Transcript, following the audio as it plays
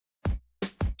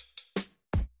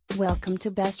Welcome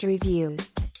to Best Reviews.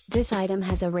 This item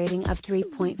has a rating of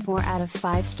 3.4 out of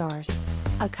 5 stars.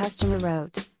 A customer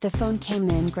wrote, "The phone came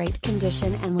in great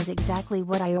condition and was exactly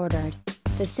what I ordered."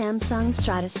 The Samsung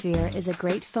Stratosphere is a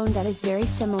great phone that is very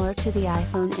similar to the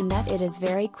iPhone in that it is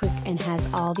very quick and has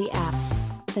all the apps.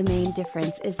 The main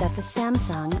difference is that the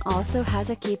Samsung also has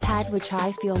a keypad, which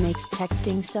I feel makes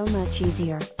texting so much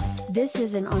easier. This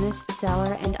is an honest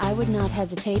seller and I would not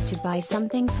hesitate to buy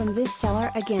something from this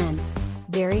seller again.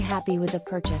 Very happy with the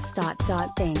purchase.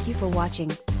 Thank you for watching.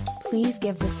 Please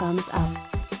give the thumbs up.